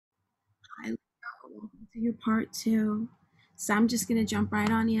Hi, Leo. Welcome to your part two. So I'm just gonna jump right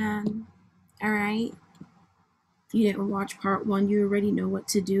on in. All right. If you didn't watch part one, you already know what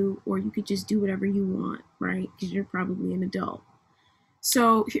to do, or you could just do whatever you want, right? Because you're probably an adult.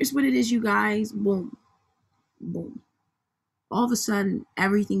 So here's what it is, you guys. Boom, boom. All of a sudden,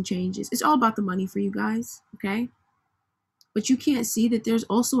 everything changes. It's all about the money for you guys, okay? But you can't see that there's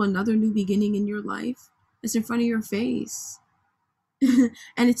also another new beginning in your life that's in front of your face.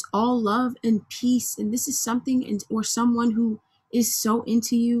 And it's all love and peace, and this is something and or someone who is so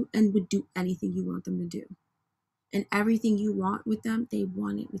into you and would do anything you want them to do, and everything you want with them, they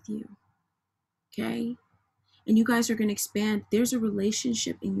want it with you. Okay, and you guys are going to expand. There's a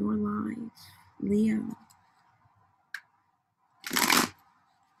relationship in your life, Leo,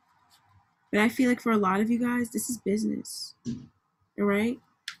 but I feel like for a lot of you guys this is business. All right,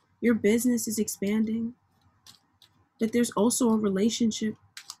 your business is expanding, but there's also a relationship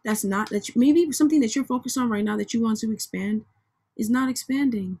that's not that you, maybe something that you're focused on right now that you want to expand is not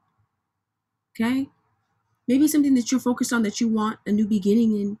expanding. Okay, maybe something that you're focused on that you want a new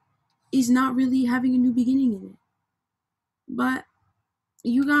beginning in is not really having a new beginning in it. But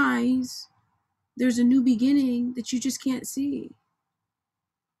you guys, there's a new beginning that you just can't see.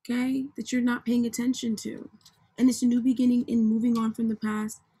 Okay, that you're not paying attention to, and it's a new beginning in moving on from the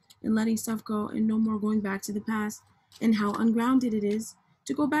past and letting stuff go and no more going back to the past, and how ungrounded it is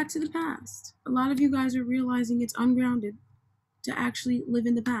to go back to the past. A lot of you guys are realizing it's ungrounded to actually live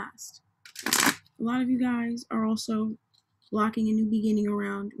in the past. A lot of you guys are also blocking a new beginning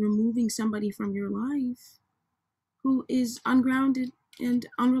around removing somebody from your life who is ungrounded and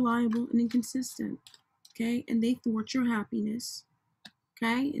unreliable and inconsistent. Okay, and they thwart your happiness.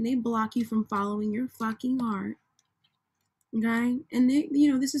 Okay, and they block you from following your fucking heart. Okay, and they,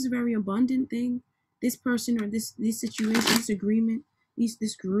 this is a very abundant thing. This person or this situation, this agreement,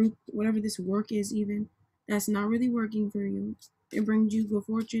 this group, whatever this work is, even that's not really working for you. It brings you good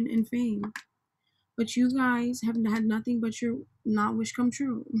fortune and fame, but you guys have had nothing but your not wish come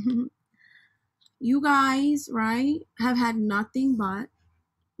true. You guys, right, have had nothing but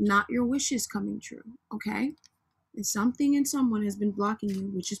not your wishes coming true. Okay, and something and someone has been blocking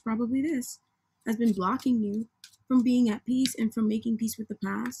you, which is probably this, has been blocking you from being at peace and from making peace with the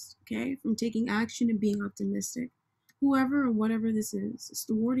past. Okay, from taking action and being optimistic. Whoever or whatever this is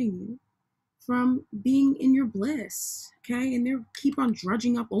thwarting you from being in your bliss. Okay, and they keep on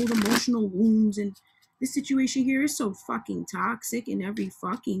drudging up old emotional wounds, and this situation here is so fucking toxic in every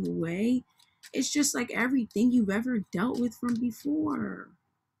fucking way. It's just like everything you've ever dealt with from before.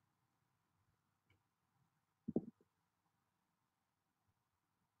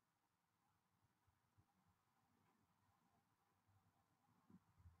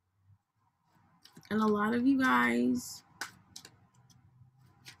 And a lot of you guys,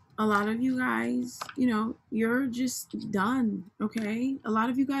 you're just done. Okay, a lot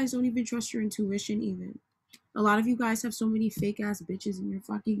of you guys don't even trust your intuition. Even a lot of you guys have so many fake ass bitches in your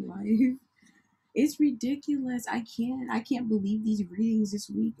fucking life. It's ridiculous. I can't believe these readings this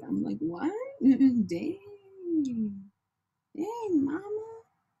week. I'm like, what? Dang. Dang, mama.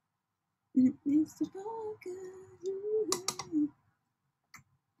 It's the podcast.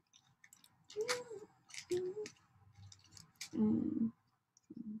 Um,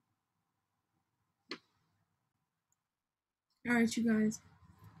 all right, you guys.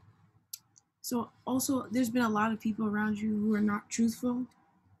 So also, there's been a lot of people around you who are not truthful.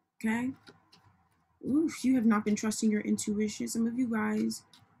 Okay. Oof, you have not been trusting your intuition. Some of you guys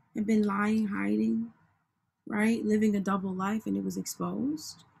have been lying, hiding, right? Living a double life, and it was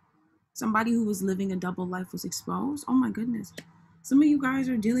exposed. Somebody who was living a double life was exposed. Oh my goodness. Some of you guys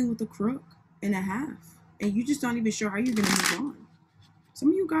are dealing with a crook and a half, and you just not even sure how you're gonna move on. Some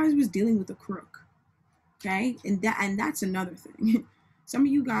of you guys was dealing with a crook, okay, and that's another thing. Some of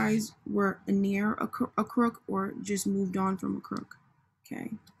you guys were near a crook or just moved on from a crook,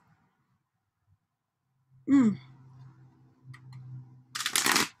 okay. Mm.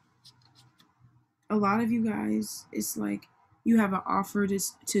 A lot of you guys, it's like you have an offer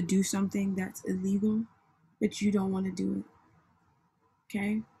to do something that's illegal, but you don't want to do it,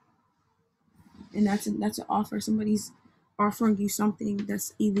 okay. And that's an offer. Somebody's offering you something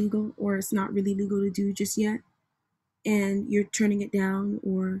that's illegal or it's not really legal to do just yet, and you're turning it down,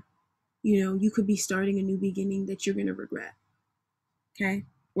 or you could be starting a new beginning that you're gonna regret, okay,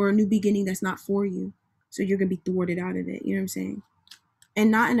 or a new beginning that's not for you, so you're gonna be thwarted out of it. You know what I'm saying?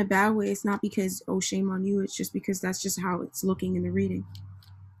 And not in a bad way. It's not because, oh, shame on you. It's just because that's just how it's looking in the reading.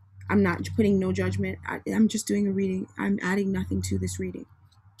 I'm not putting no judgment. I'm just doing a reading. I'm adding nothing to this reading.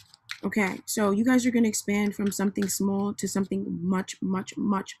 Okay, so you guys are going to expand from something small to something much, much,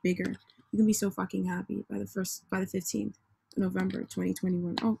 much bigger. You're gonna be so fucking happy by the 15th of November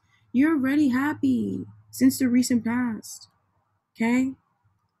 2021. Oh, you're already happy since the recent past. Okay?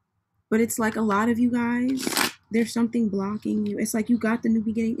 But it's like a lot of you guys, there's something blocking you. It's like you got the new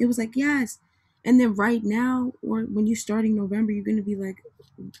beginning. It was like, yes. And then right now, or when you're starting November, you're gonna be like,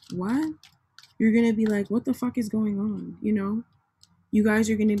 what? You're gonna be like, what the fuck is going on? You know? You guys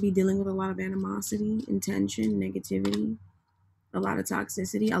are gonna be dealing with a lot of animosity, intention, negativity, a lot of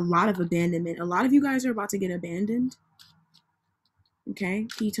toxicity, a lot of abandonment. A lot of you guys are about to get abandoned. Okay?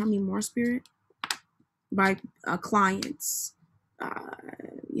 Can you tell me more, Spirit? By clients,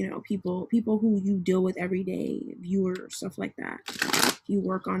 you know, people who you deal with every day, viewers, stuff like that. You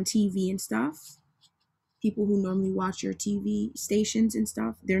work on TV and stuff. People who normally watch your TV stations and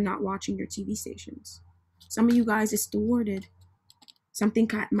stuff, they're not watching your TV stations. Some of you guys is thwarted. Something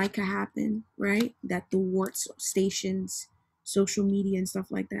might happen, right? That thwarts stations, social media and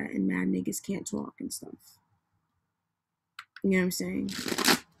stuff like that, and mad niggas can't talk and stuff. You know what I'm saying?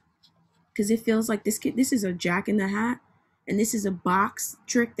 Because it feels like this is a jack in the hat, and this is a box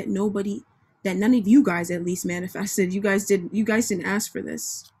trick that none of you guys at least manifested. You guys didn't ask for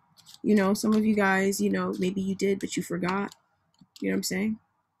this. You know, some of you guys, you know, maybe you did, but you forgot. You know what I'm saying?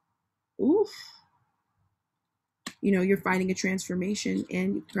 Oof. You know, you're fighting a transformation,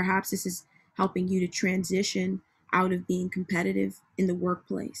 and perhaps this is helping you to transition out of being competitive in the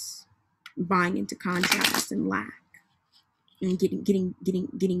workplace, buying into contrast and lack, and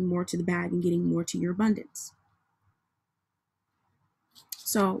getting more to the bag and getting more to your abundance.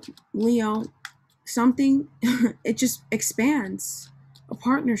 So, Leo, something, it just expands. A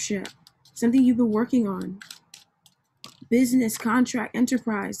partnership, something you've been working on. Business, contract,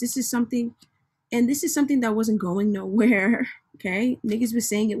 enterprise. This is something that wasn't going nowhere. Okay? Niggas was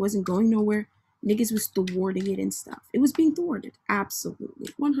saying it wasn't going nowhere. Niggas was thwarting it and stuff. It was being thwarted.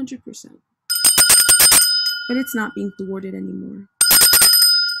 Absolutely. 100%. But it's not being thwarted anymore.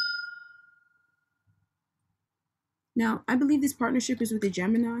 Now, I believe this partnership is with a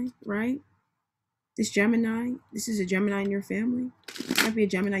Gemini, right? This is a Gemini in your family. It might be a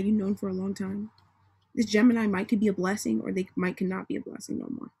Gemini you've known for a long time. This Gemini could be a blessing, or they could not be a blessing no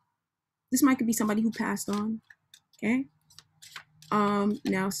more. This might could be somebody who passed on. Okay.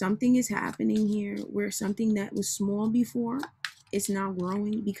 Now something is happening here where something that was small before is now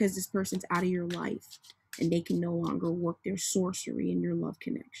growing because this person's out of your life and they can no longer work their sorcery in your love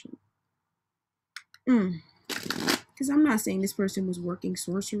connection. Because I'm not saying this person was working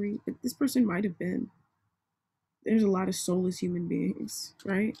sorcery, but this person might have been. There's a lot of soulless human beings,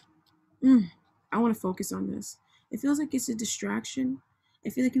 right? I want to focus on this. It feels like it's a distraction. I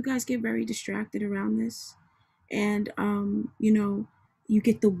feel like you guys get very distracted around this. And, you know, you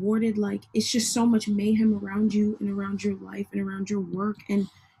get thwarted. Like, it's just so much mayhem around you and around your life and around your work and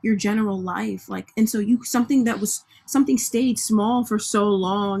your general life. Like, and so something stayed small for so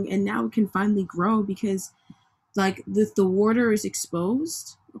long, and now it can finally grow because, like, the water is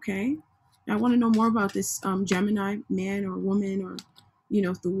exposed. Okay. I want to know more about this Gemini man or woman, or, you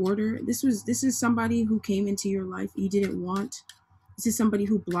know, the water. This is somebody who came into your life you didn't want. This is somebody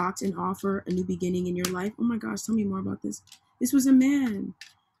who blocked an offer, a new beginning in your life. Oh my gosh, tell me more about this. This was a man.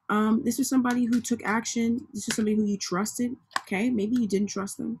 This was somebody who took action. This is somebody who you trusted. Okay, maybe you didn't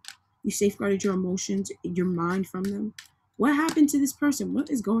trust them. You safeguarded your emotions, your mind from them. What happened to this person?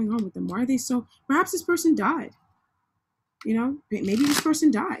 What is going on with them? Why are they so? Perhaps this person died. You know, maybe this person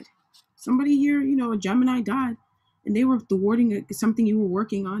died. Somebody here, you know, a Gemini died, and they were thwarting something you were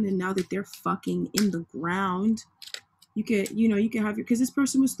working on, and now that they're fucking in the ground, you can have your, because this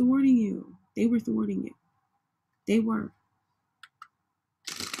person was thwarting you. They were thwarting you. They were.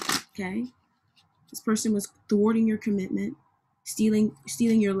 Okay? This person was thwarting your commitment, stealing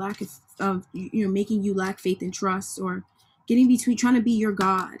your lack of, you know, making you lack faith and trust, or trying to be your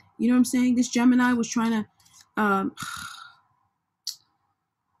God. You know what I'm saying? This Gemini was trying to,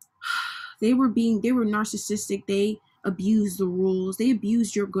 they were narcissistic. They abused the rules. They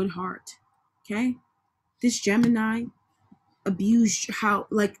abused your good heart. Okay? This Gemini abused how,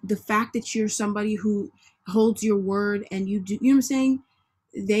 like, the fact that you're somebody who holds your word and you do, you know what I'm saying?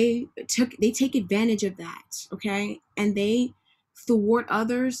 They take advantage of that, okay? And they thwart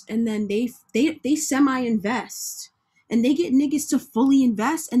others, and then they semi-invest. And they get niggas to fully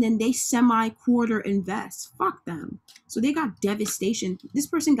invest, and then they semi-quarter invest. Fuck them. So they got devastation. This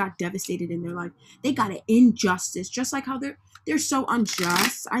person got devastated in their life. They got an injustice, just like how they're so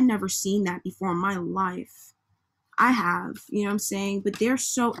unjust. I never seen that before in my life. I have, you know what I'm saying? But they're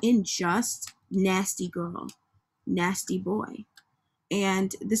so unjust. Nasty girl. Nasty boy.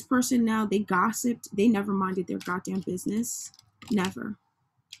 And this person now, they gossiped. They never minded their goddamn business. Never.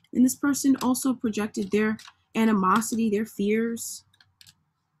 And this person also projected their animosity, their fears,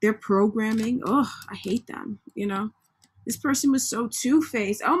 their programming. Oh, I hate them, you know. This person was so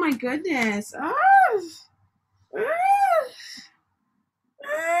two-faced. Oh my goodness. Oh.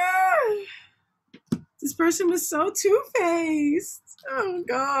 This person was so two-faced. Oh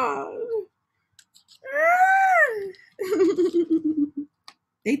God.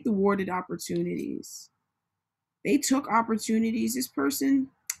 They thwarted opportunities. They took opportunities. This person,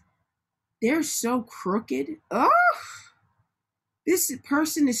 they're so crooked. Oh, this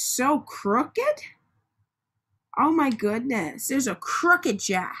person is so crooked. Oh my goodness. There's a crooked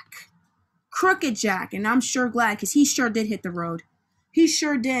Jack. Crooked Jack. And I'm sure glad because he sure did hit the road. He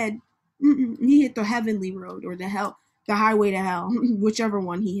sure did. He hit the heavenly road or the highway to hell, whichever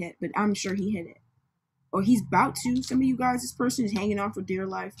one he hit. But I'm sure he hit it. Or he's about to. Some of you guys, this person is hanging on for dear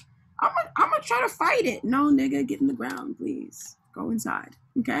life. I'm gonna try to fight it. No, nigga, get in the ground, please. Go inside.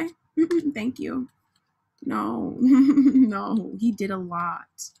 Okay? Thank you. No. No. He did a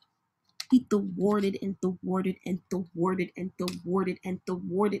lot. He thwarted and thwarted and thwarted and thwarted and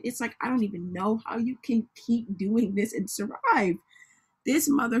thwarted. It's like, I don't even know how you can keep doing this and survive. This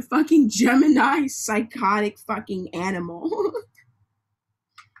motherfucking Gemini psychotic fucking animal.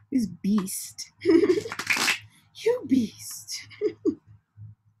 This beast. You beast.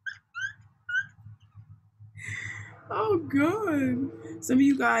 Oh God. Some of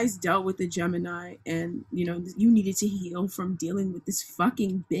you guys dealt with the Gemini and you know you needed to heal from dealing with this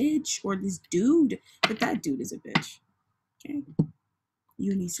fucking bitch or this dude. But that dude is a bitch. Okay.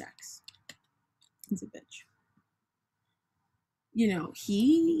 Unisex. He's a bitch. You know,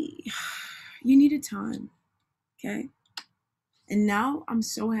 you needed time. Okay. And now I'm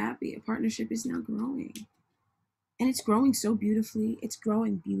so happy. A partnership is now growing. And it's growing so beautifully. It's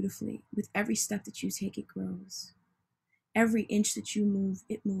growing beautifully. With every step that you take, it grows. Every inch that you move,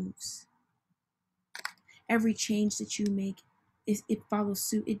 it moves. Every change that you make, it follows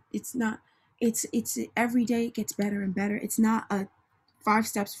suit. It's every day it gets better and better. It's not a 5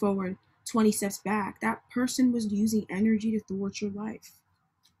 steps forward, 20 steps back. That person was using energy to thwart your life.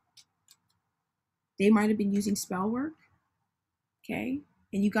 They might have been using spell work, okay?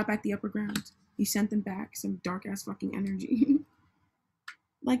 And you got back the upper ground. You sent them back some dark ass fucking energy.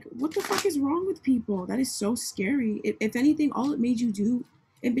 Like, what the fuck is wrong with people? That is so scary. If anything, all it made you do,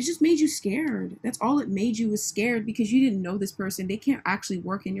 it just made you scared. That's all it made you was scared because you didn't know this person. They can't actually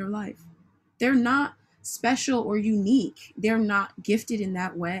work in your life. They're not special or unique. They're not gifted in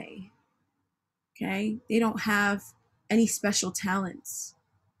that way. Okay? They don't have any special talents.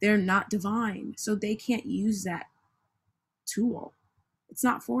 They're not divine. So they can't use that tool. It's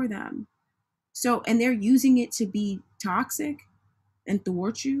not for them. So, and they're using it to be toxic and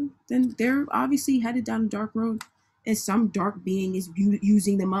thwart you, then they're obviously headed down a dark road and some dark being is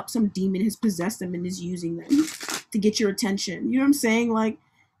using them up. Some demon has possessed them and is using them to get your attention. You know what I'm saying? Like,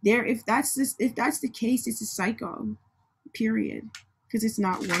 if that's the case, it's a psycho, period, because it's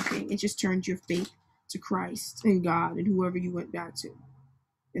not working. It just turns your faith to Christ and God and whoever you went back to,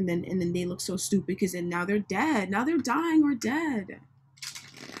 and then they look so stupid because then now they're dead. Now they're dying or dead.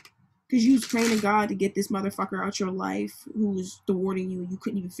 Because you was praying to God to get this motherfucker out your life who was thwarting you and you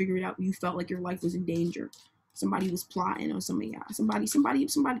couldn't even figure it out. You felt like your life was in danger. Somebody was plotting on somebody. Somebody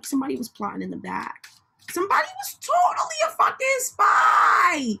was plotting in the back. Somebody was totally a fucking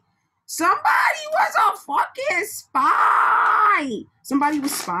spy. Somebody was a fucking spy. Somebody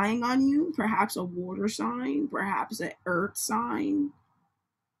was spying on you. Perhaps a water sign. Perhaps an earth sign.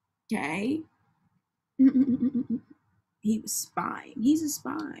 Okay? He was spying. He's a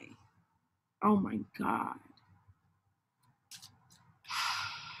spy. Oh my God.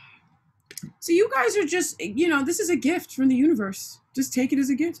 So you guys are just, this is a gift from the universe. Just take it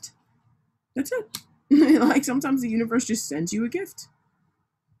as a gift. That's it. Like sometimes the universe just sends you a gift.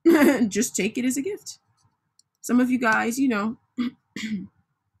 Just take it as a gift. Some of you guys,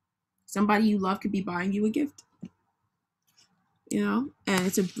 somebody you love could be buying you a gift. And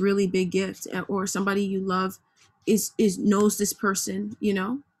it's a really big gift. Or somebody you love is knows this person,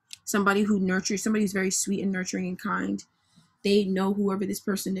 somebody who nurtures, somebody who's very sweet and nurturing and kind. They know whoever this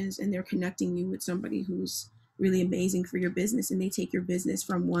person is and they're connecting you with somebody who's really amazing for your business, and they take your business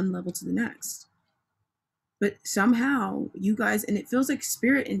from one level to the next. But somehow you guys, and it feels like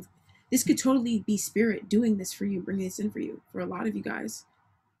spirit, and this could totally be spirit doing this for you, bringing this in for you. For a lot of you guys,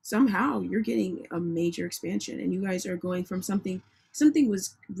 somehow you're getting a major expansion and you guys are going from something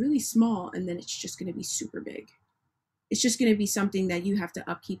was really small and then it's just going to be super big. It's just going to be something that you have to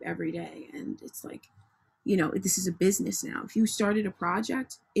upkeep every day. And it's like, this is a business now. If you started a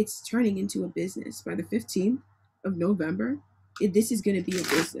project, it's turning into a business. By the 15th of November, this is going to be a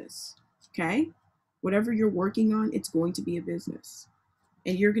business. Okay? Whatever you're working on, it's going to be a business.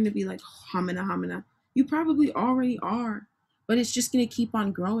 And you're going to be like, hamina, hamina. You probably already are, but it's just going to keep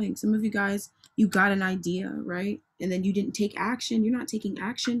on growing. Some of you guys, you got an idea, right? And then you didn't take action. You're not taking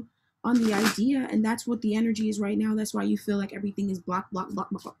action on the idea. And that's what the energy is right now. That's why you feel like everything is block, block, block,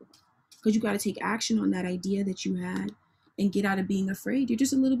 block, block. Because you got to take action on that idea that you had and get out of being afraid. You're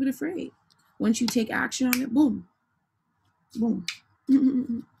just a little bit afraid. Once you take action on it, boom, boom.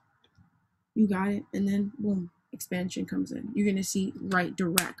 You got it. And then boom, expansion comes in. You're going to see right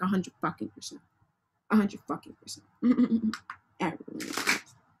direct 100 fucking percent. 100 fucking percent. Right.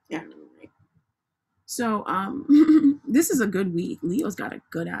 So, this is a good week. Leo's got a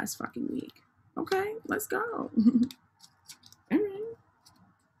good ass fucking week. Okay, let's go. All right.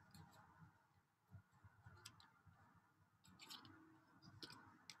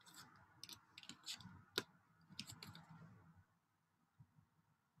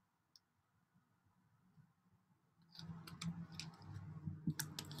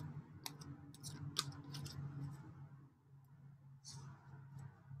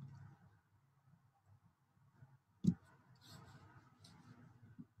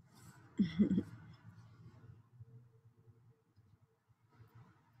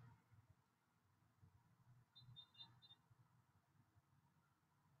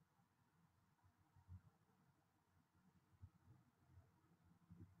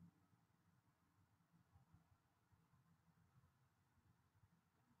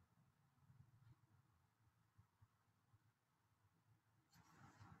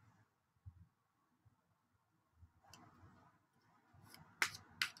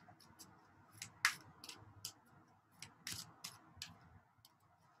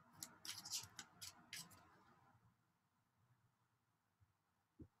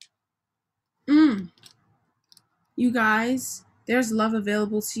 You guys, there's love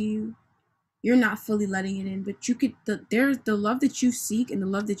available to you. You're not fully letting it in, but you could. There's the love that you seek and the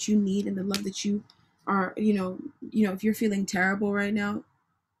love that you need and the love that you are. If you're feeling terrible right now,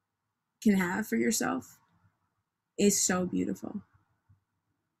 can have for yourself is so beautiful.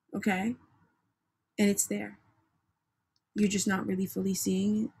 Okay, and it's there. You're just not really fully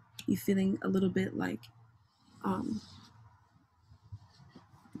seeing it. You're feeling a little bit like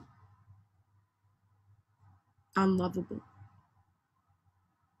unlovable.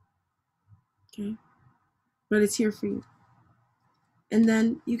 Okay, but it's here for you. And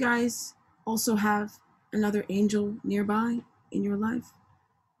then you guys also have another angel nearby in your life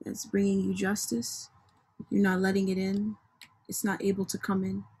that's bringing you justice. You're not letting it in. It's not able to come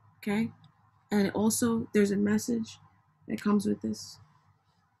in. Okay, and also there's a message that comes with this.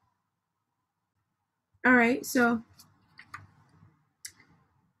 All right, so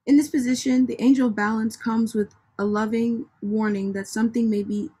in this position, the angel of balance comes with a loving warning that something may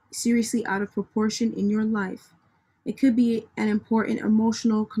be seriously out of proportion in your life. It could be an important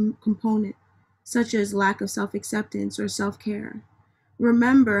emotional component, such as lack of self-acceptance or self-care.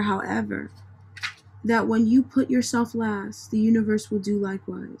 Remember, however, that when you put yourself last, the universe will do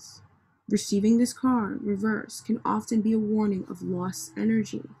likewise. Receiving this card, reverse, can often be a warning of lost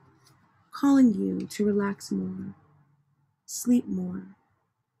energy, calling you to relax more, sleep more,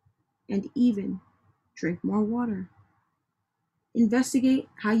 and even drink more water. Investigate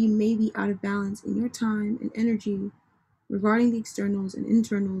how you may be out of balance in your time and energy regarding the externals and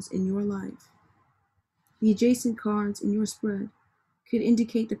internals in your life. The adjacent cards in your spread could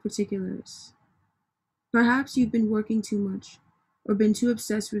indicate the particulars. Perhaps you've been working too much or been too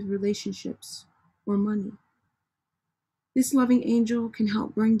obsessed with relationships or money. This loving angel can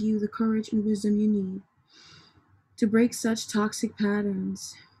help bring you the courage and wisdom you need to break such toxic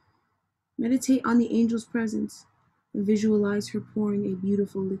patterns. Meditate on the angel's presence and visualize her pouring a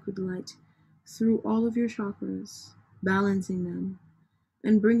beautiful liquid light through all of your chakras, balancing them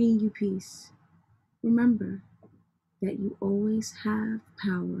and bringing you peace. Remember that you always have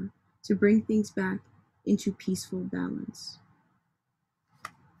power to bring things back into peaceful balance.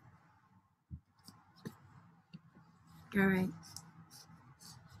 All right.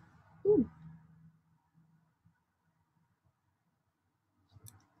 Ooh.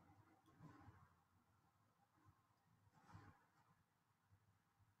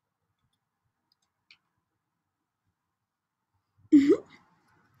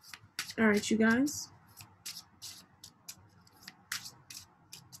 All right, you guys.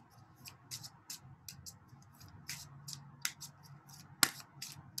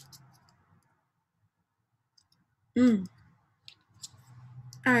 All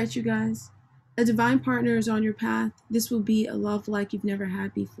right, you guys. A divine partner is on your path. This will be a love like you've never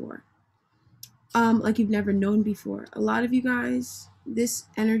had before. like you've never known before. A lot of you guys, this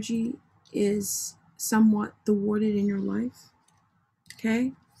energy is somewhat thwarted in your life.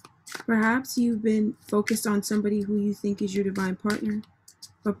 Okay? Perhaps you've been focused on somebody who you think is your divine partner,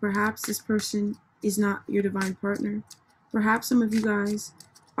 but perhaps this person is not your divine partner. Perhaps some of you guys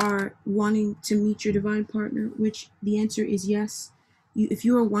are wanting to meet your divine partner, which the answer is yes. If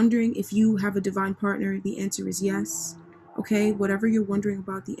you are wondering if you have a divine partner, the answer is yes. Okay, whatever you're wondering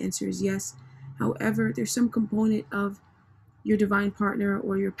about, the answer is yes. However, there's some component of your divine partner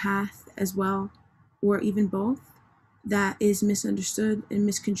or your path as well, or even both, that is misunderstood and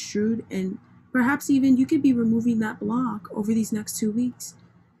misconstrued. And perhaps even you could be removing that block over these next 2 weeks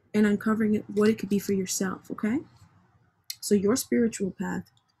and uncovering what it could be for yourself, okay? So your spiritual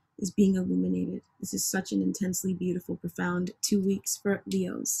path is being illuminated. This is such an intensely beautiful, profound 2 weeks for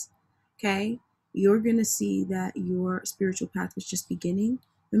Leos, okay? You're going to see that your spiritual path was just beginning.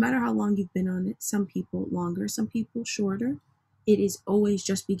 No matter how long you've been on it, some people longer, some people shorter, it is always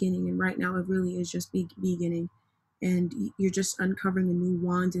just beginning. And right now it really is just beginning. And you're just uncovering a new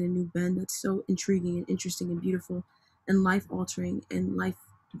wand and a new bend that's so intriguing and interesting and beautiful and life-altering and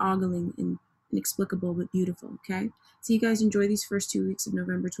life-ogling and inexplicable but beautiful, okay? So you guys enjoy these first 2 weeks of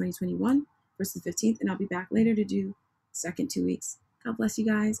November 2021, 1st to the 15th, and I'll be back later to do the second 2 weeks. God bless you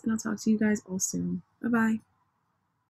guys, and I'll talk to you guys all soon. Bye-bye.